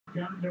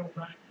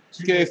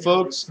Okay,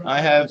 folks,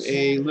 I have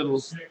a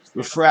little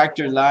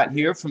refractor lot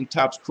here from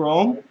Topps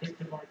Chrome.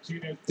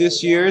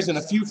 This year's and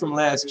a few from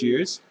last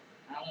year's.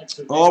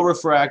 All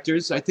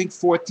refractors. I think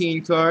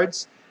 14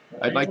 cards.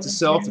 I'd like to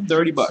sell for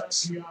 30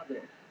 bucks.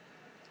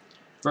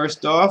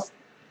 First off,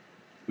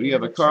 we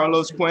have a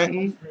Carlos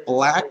Quentin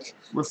black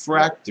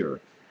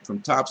refractor from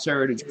Topps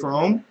Heritage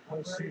Chrome.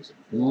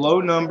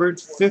 Low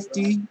numbered,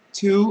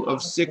 52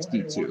 of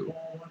 62.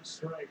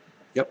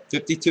 Yep,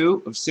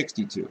 52 of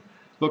 62.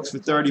 Books for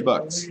 30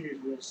 bucks.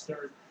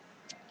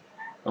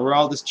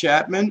 Aroldis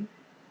Chapman,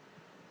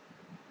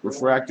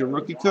 refractor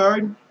rookie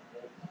card.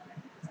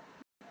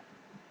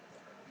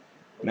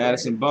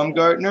 Madison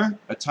Bumgarner,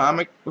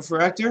 atomic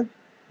refractor.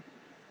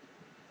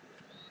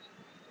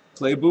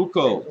 Clay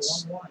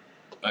Buchholz,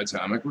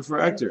 atomic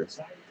refractor.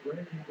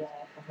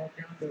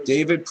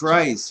 David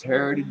Price,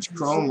 Heritage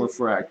Chrome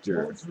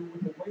refractor.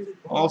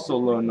 Also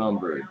low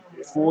numbered,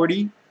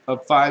 40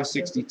 of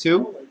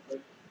 562.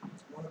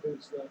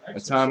 A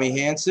Tommy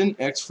Hanson,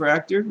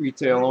 X-Fractor,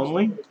 retail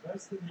only.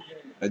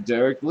 A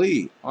Derek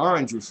Lee,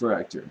 orange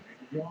refractor.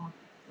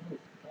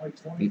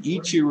 An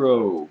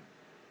Ichiro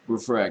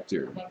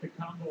refractor.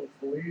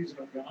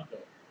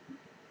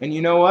 And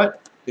you know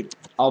what?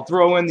 I'll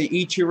throw in the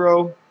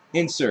Ichiro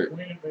insert.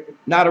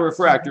 Not a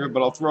refractor,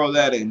 but I'll throw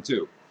that in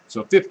too.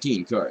 So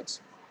 15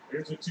 cards.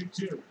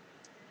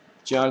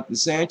 Jonathan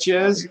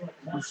Sanchez,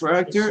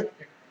 refractor.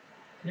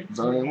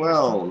 Vernon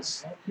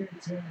Wells.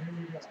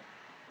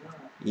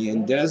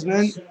 Ian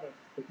Desmond.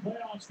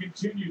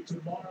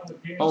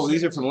 Oh,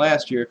 these are from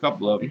last year, a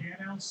couple of them.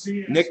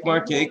 Nick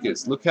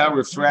Markakis. Look how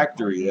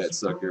refractory that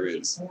sucker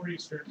is.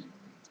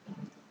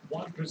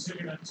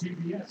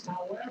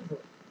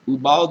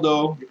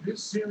 Ubaldo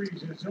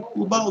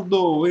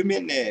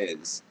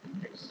Jimenez.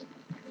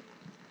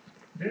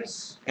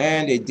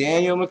 And a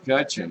Daniel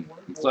McCutcheon.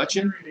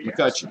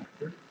 McCutcheon.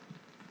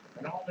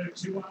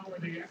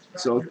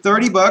 So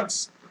 30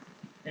 bucks,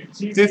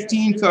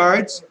 15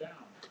 cards.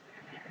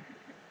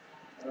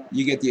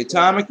 You get the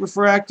atomic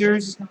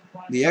refractors,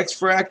 the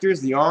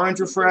X-Fractors, the orange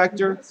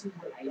refractor,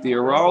 the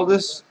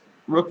Aroldis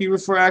rookie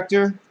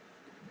refractor,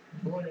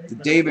 the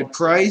David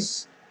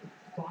Price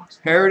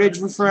Heritage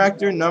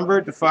refractor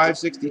numbered to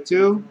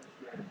 562,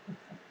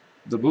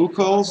 the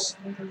Buchholz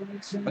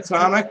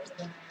atomic,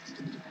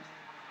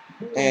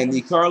 and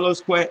the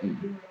Carlos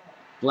Quentin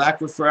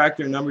black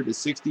refractor numbered to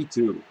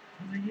 62.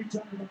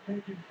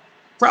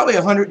 Probably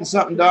 $100 and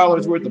something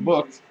worth of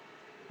book,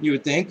 you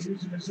would think.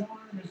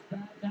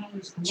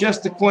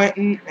 Just the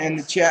Quentin and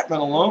the Chapman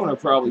alone are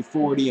probably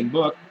 40 in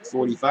book,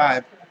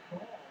 45.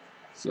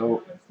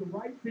 So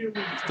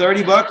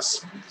 30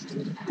 bucks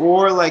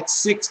or like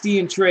 60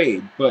 in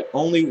trade, but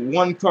only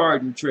one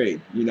card in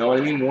trade. You know what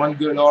I mean? One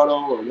good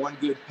auto or one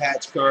good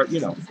patch card, you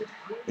know,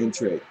 in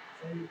trade.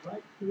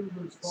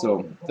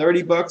 So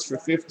 30 bucks for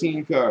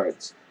 15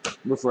 cards,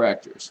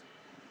 refractors.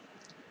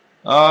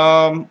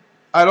 I'd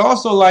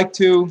also like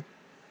to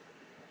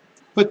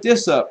put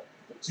this up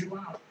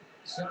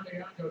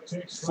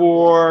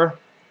for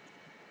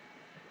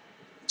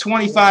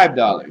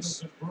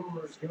 $25.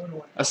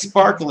 A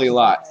sparkly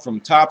lot from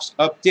Topps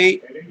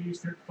Update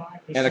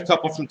and a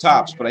couple from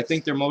Topps, but I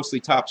think they're mostly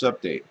Topps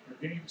Update.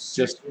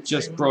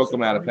 Just broke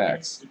them out of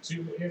packs.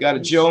 Got a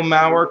Joe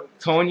Mauer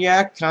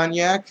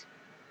Cognac,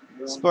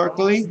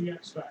 sparkly.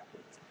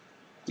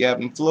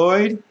 Gavin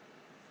Floyd.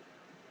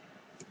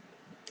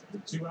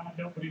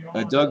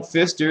 A Doug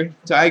Fister,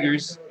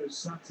 Tigers.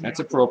 That's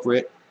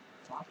appropriate.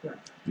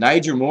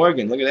 Nyjer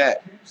Morgan, look at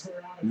that.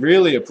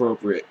 Really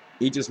appropriate.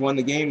 He just won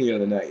the game the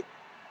other night.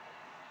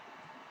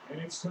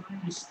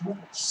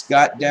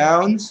 Scott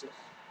Downs.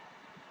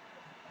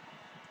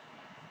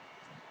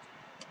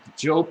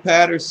 Joe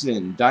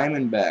Patterson,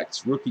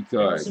 Diamondbacks, rookie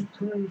card.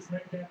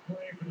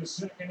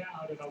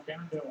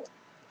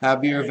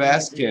 Javier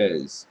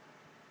Vasquez.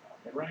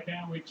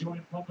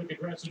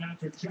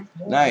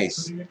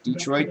 Nice.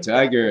 Detroit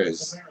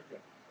Tigers.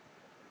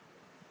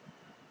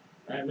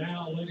 And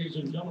now, ladies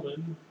and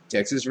gentlemen,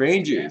 Texas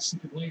Rangers.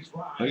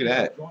 Look at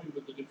that.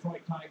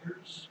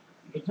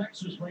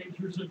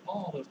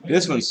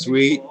 This one's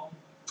sweet.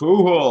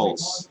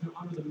 Pujols.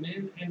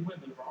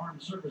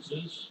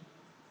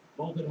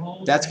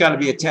 That's got to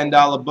be a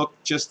 $10 book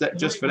just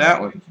for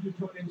that one.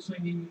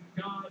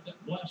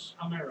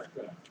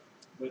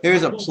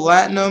 Here's a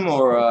platinum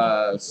or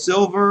a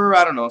silver,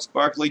 I don't know,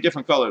 sparkly,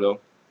 different color though.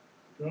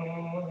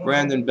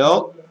 Brandon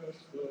Belt.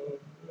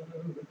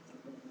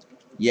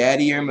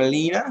 Yadier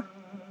Molina.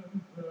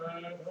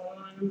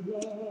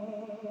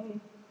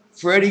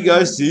 Freddie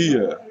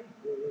Garcia.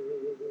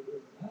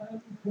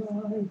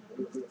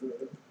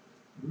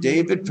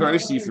 David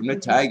Percy from the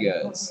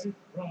Tigers.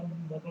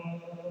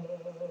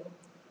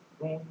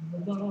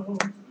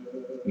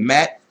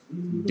 Matt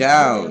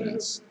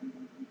Downs.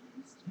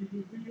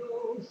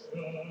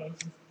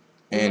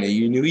 And a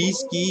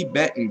Yuniesky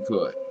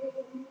Betancourt.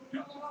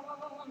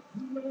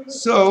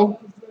 So,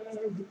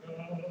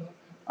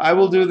 I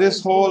will do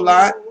this whole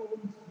lot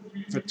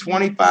for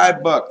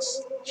 25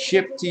 bucks,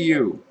 shipped to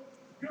you.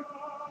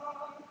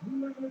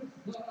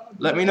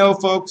 Let me know,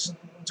 folks.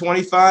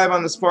 25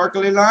 on the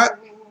sparkly lot,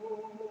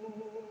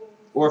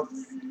 or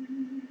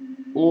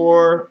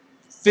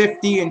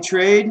 50 in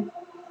trade,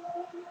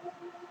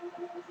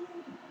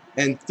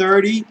 and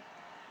 30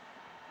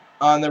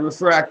 on the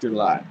refractor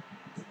lot,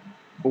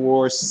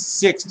 or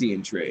 60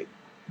 in trade.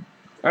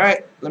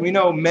 Alright, let me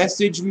know.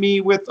 Message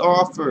me with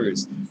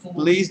offers.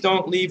 Please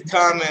don't leave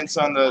comments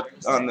on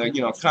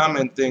the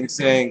comment thing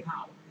saying,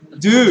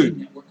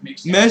 dude,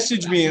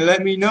 message me and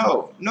let me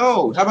know.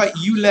 No, how about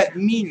you let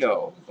me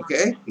know,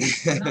 okay?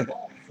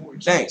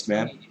 Thanks,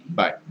 man.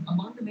 Bye.